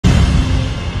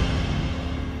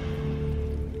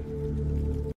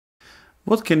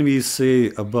What can we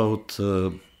say about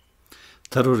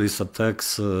terrorist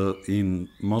attacks in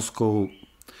Moscow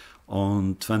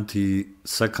on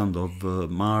 22nd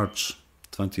of March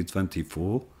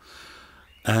 2024?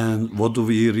 And what do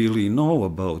we really know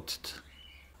about it?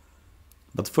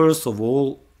 But first of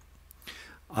all,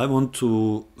 I want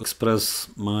to express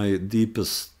my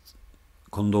deepest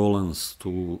condolence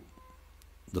to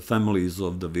the families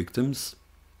of the victims,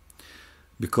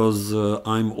 because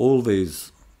I'm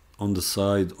always on the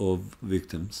side of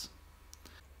victims.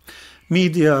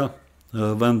 Media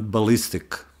went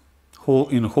ballistic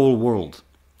in whole world,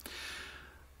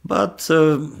 but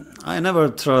I never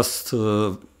trust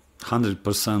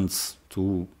 100%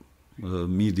 to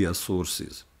media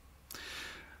sources.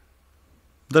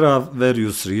 There are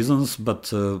various reasons, but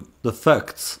the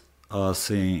facts are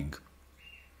saying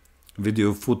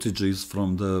video footages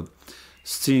from the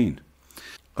scene.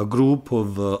 A group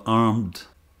of armed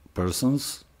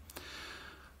persons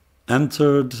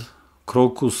entered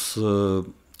Crocus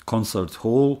concert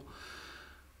hall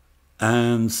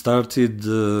and started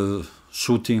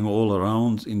shooting all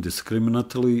around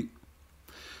indiscriminately,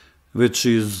 which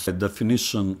is by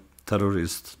definition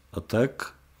terrorist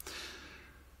attack.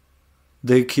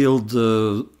 They killed,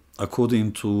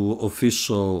 according to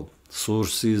official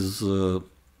sources,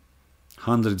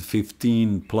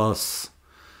 115 plus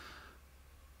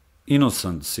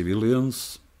innocent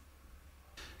civilians.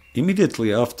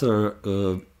 Immediately after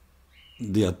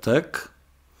the attack,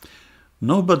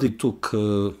 nobody took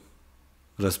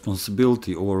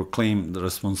responsibility or claimed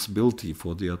responsibility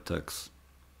for the attacks.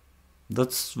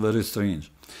 That's very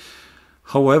strange.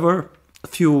 However, a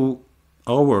few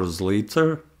hours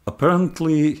later,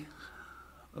 apparently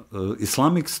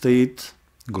Islamic State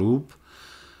group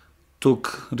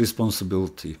took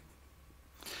responsibility.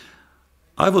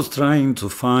 I was trying to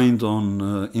find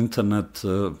on internet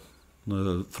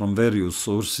from various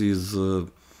sources a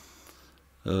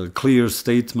clear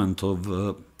statement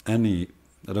of any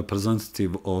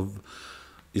representative of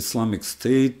Islamic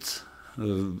State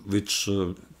which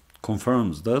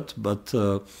confirms that, but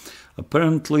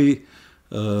apparently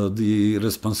the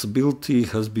responsibility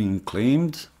has been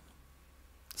claimed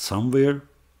somewhere.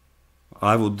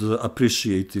 I would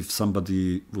appreciate if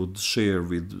somebody would share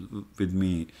with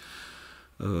me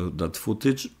that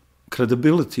footage.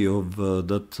 Credibility of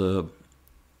that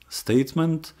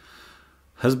statement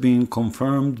has been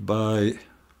confirmed by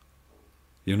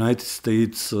United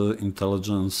States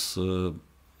intelligence,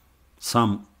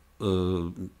 some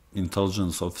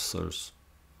intelligence officers.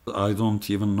 I don't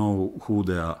even know who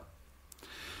they are.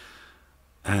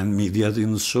 And media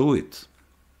didn't show it.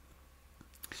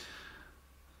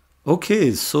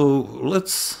 Okay, so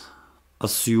let's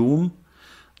assume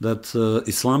that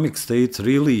Islamic State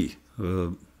really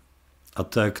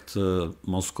attacked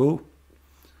Moscow,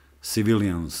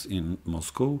 civilians in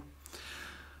Moscow.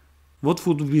 What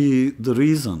would be the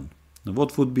reason?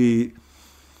 What would be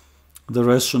the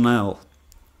rationale?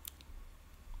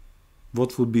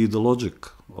 What would be the logic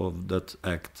of that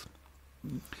act?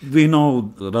 We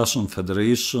know the Russian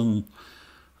Federation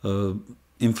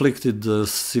inflicted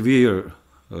severe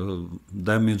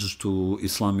damage to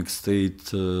Islamic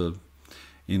State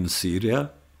in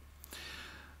Syria.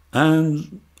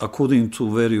 And according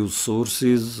to various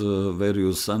sources,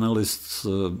 various analysts,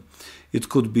 it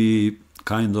could be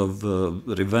kind of a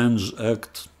revenge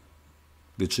act,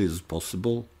 which is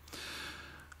possible.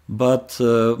 But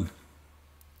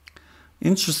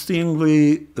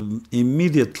interestingly,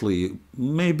 immediately,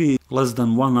 maybe less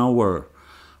than 1 hour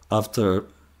after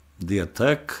the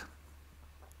attack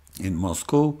in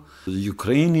Moscow,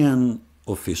 Ukrainian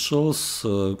officials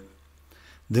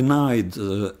denied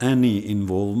any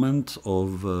involvement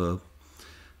of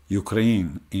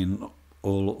Ukraine in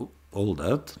all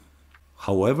that.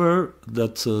 However,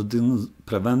 that didn't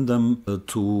prevent them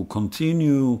to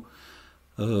continue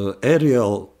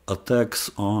aerial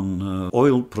attacks on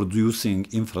oil-producing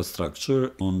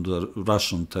infrastructure on the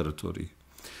Russian territory.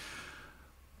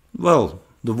 Well,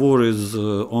 the war is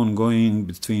ongoing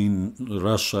between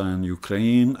Russia and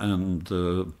Ukraine, and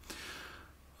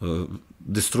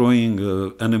destroying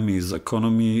enemy's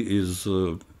economy is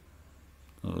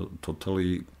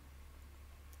totally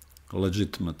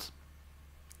legitimate.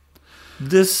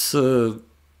 This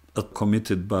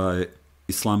committed by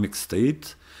Islamic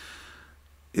State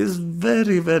is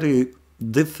very, very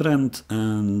different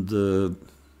and,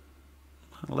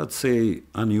 let's say,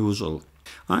 unusual.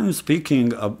 I'm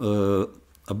speaking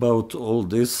about all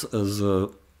this as a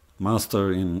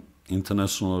master in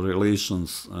international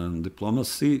relations and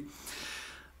diplomacy,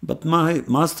 but my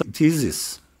master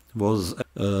thesis was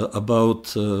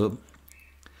about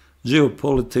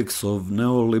geopolitics of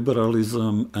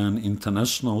neoliberalism and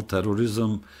international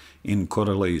terrorism in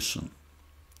correlation.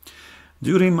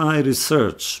 During my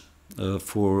research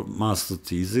for master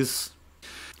thesis,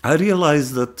 I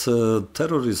realized that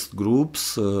terrorist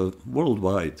groups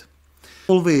worldwide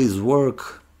always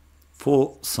work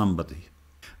for somebody.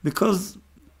 Because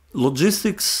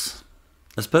logistics,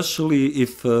 especially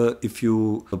if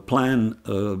you plan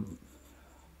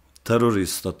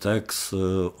terrorist attacks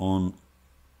on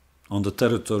the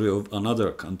territory of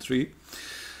another country,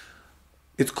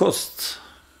 it costs.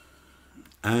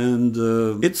 And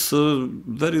it's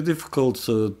very difficult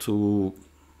to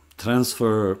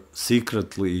transfer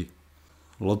secretly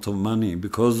a lot of money,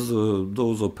 because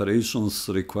those operations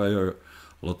require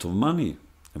a lot of money.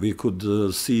 We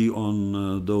could see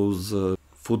on those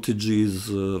footages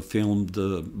filmed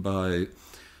by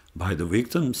the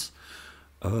victims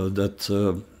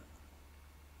that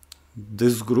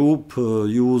this group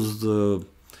used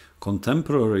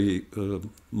contemporary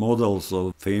models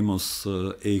of famous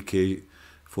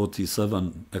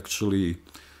AK-47. Actually,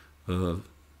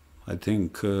 I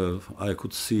think I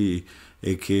could see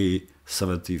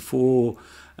AK-74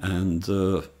 and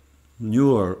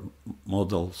newer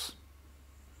models.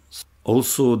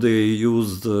 Also, they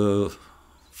used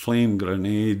flame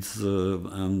grenades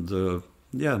and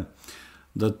yeah,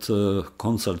 that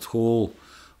concert hall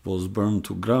was burned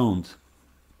to ground.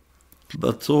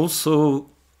 But also,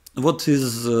 what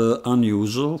is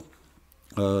unusual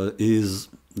is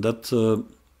that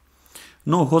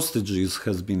no hostages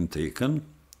has been taken.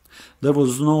 There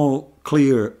was no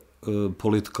clear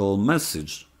political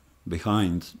message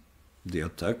behind the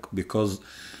attack, because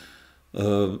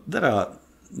there are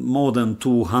more than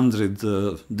 200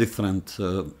 different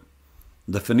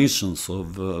definitions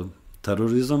of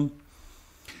terrorism.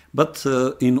 But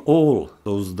in all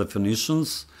those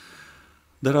definitions,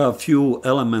 there are a few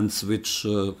elements which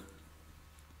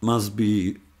must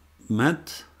be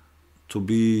met to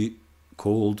be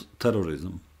called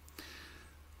terrorism.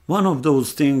 One of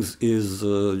those things is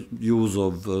use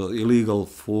of illegal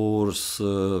force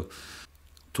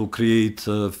to create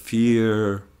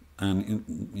fear and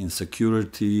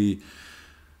insecurity.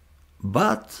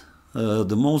 But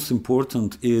the most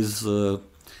important is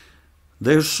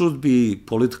there should be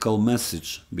political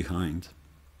message behind.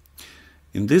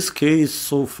 In this case,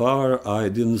 so far, I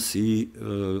didn't see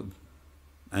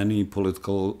any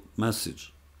political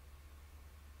message.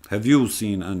 Have you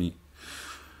seen any?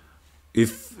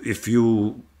 If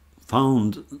you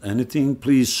found anything,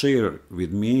 please share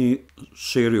with me.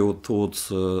 Share your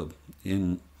thoughts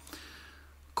in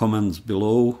comments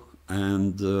below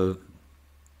and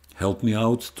help me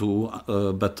out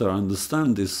to better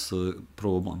understand this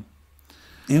problem.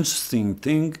 Interesting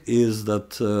thing is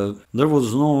that there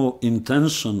was no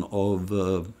intention of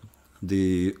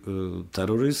the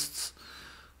terrorists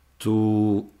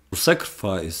to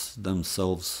sacrifice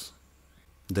themselves.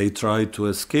 They tried to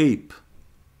escape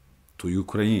to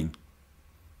Ukraine.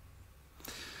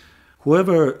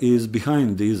 Whoever is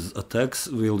behind these attacks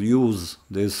will use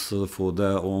this for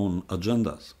their own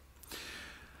agendas.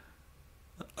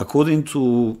 According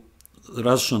to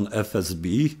Russian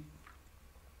FSB,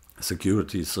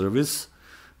 Security Service,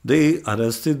 they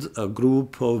arrested a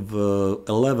group of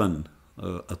 11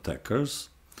 attackers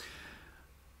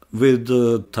with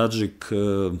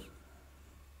Tajik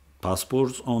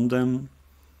passports on them.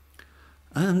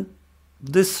 And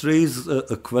this raised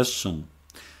a question.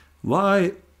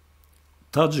 Why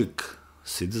Tajik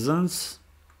citizens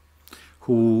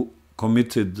who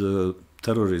committed a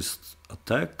terrorist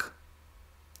attack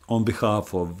on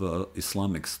behalf of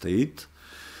Islamic State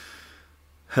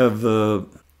have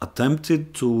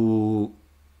attempted to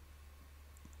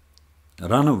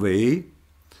run away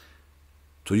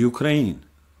to Ukraine?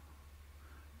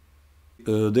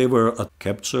 They were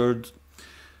captured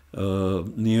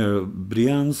near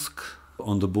Bryansk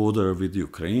on the border with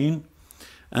Ukraine.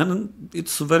 And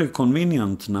it's very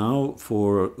convenient now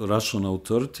for Russian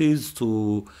authorities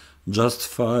to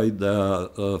justify their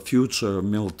future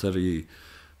military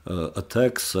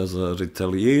attacks as a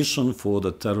retaliation for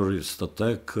the terrorist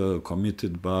attack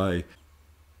committed by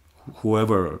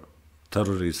whoever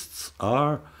terrorists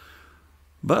are.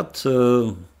 But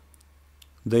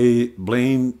they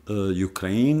blame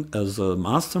Ukraine as a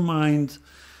mastermind,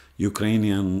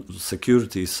 Ukrainian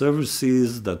security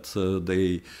services that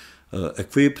they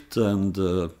equipped and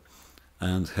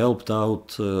helped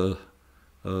out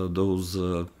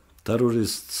those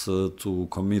terrorists to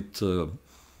commit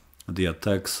the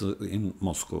attacks in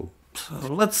Moscow.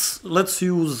 Let's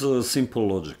use simple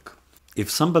logic. If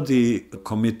somebody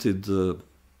committed a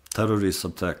terrorist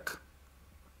attack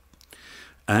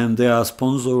and they are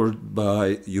sponsored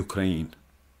by Ukraine.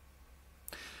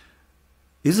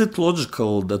 Is it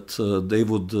logical that they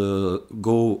would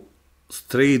go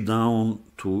straight down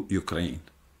to Ukraine?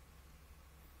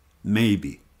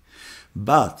 Maybe.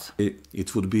 But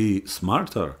it would be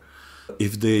smarter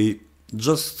if they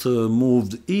just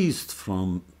moved east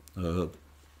from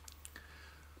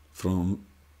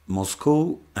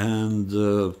Moscow and,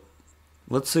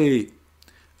 let's say,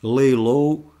 lay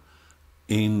low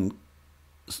in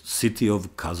city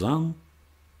of Kazan,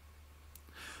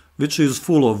 which is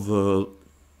full of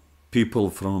people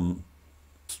from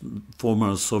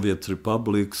former Soviet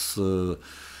republics.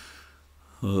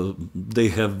 They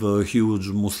have a huge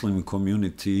Muslim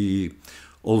community,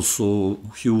 also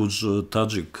huge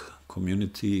Tajik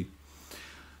community,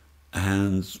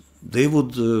 and they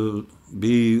would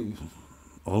be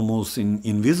almost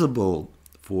invisible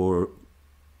for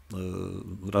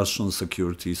Russian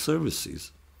security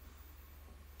services.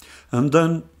 And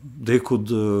then they could,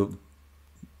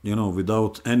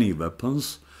 without any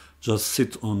weapons, just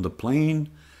sit on the plane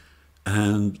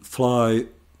and fly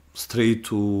straight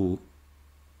to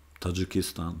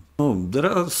Tajikistan. Oh, there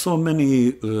are so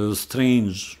many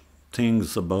strange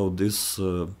things about this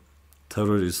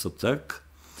terrorist attack.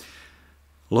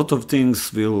 A lot of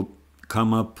things will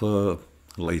come up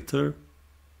later.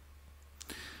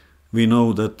 We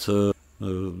know that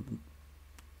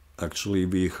actually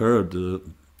we heard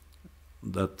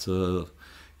that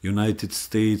United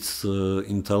States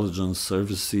intelligence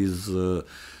services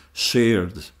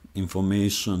shared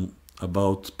information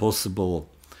about possible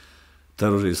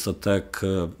terrorist attack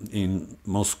in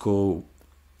Moscow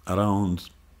around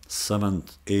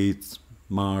 7th, 8th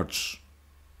March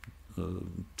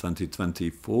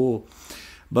 2024.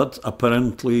 But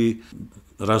apparently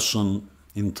Russian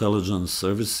intelligence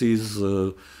services,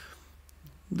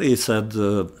 they said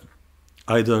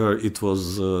either it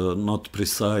was not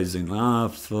precise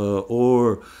enough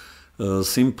or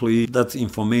simply that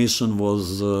information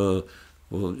was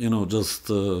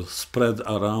just spread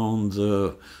around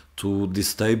to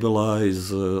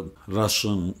destabilize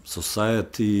Russian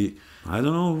society. I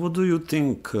don't know, what do you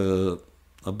think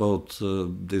about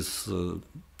this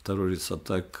terrorist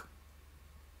attack?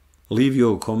 Leave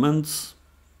your comments,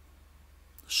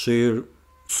 share,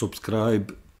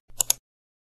 subscribe.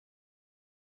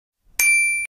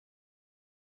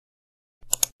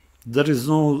 There is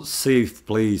no safe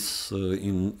place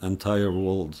in entire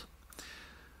world.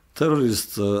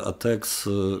 Terrorist attacks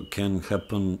can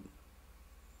happen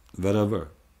wherever,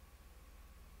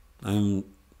 and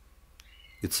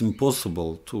it's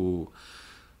impossible to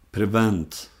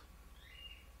prevent.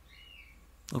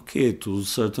 Okay, to a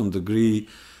certain degree,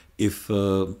 if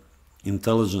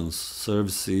intelligence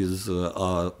services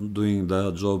are doing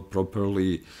their job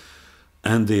properly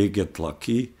and they get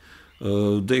lucky,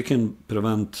 they can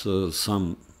prevent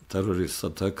some terrorist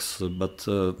attacks, but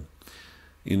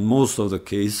in most of the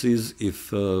cases,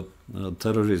 if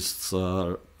terrorists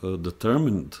are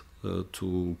determined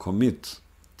to commit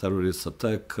terrorist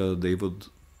attack, they would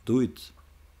do it,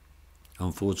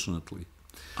 unfortunately.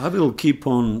 I will keep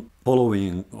on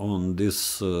following on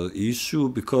this issue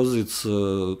because it's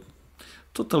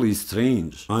totally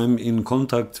strange. I'm in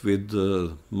contact with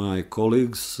my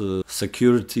colleagues,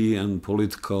 security and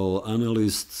political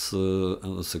analysts,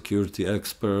 security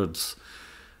experts,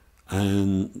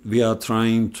 and we are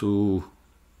trying to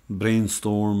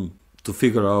brainstorm to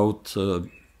figure out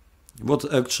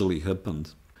what actually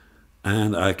happened.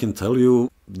 And I can tell you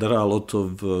there are a lot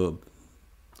of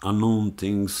unknown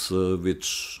things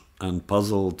and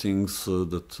puzzle things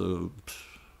that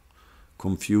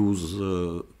confuse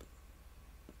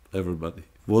everybody.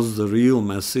 What's the real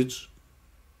message?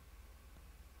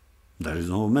 There is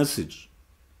no message.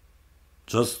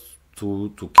 Just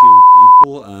to kill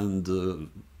people and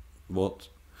what?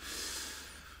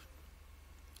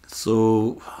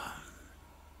 So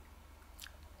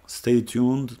stay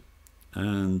tuned,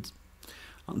 and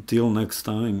until next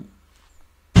time.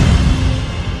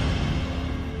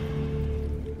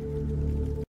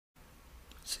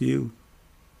 See you.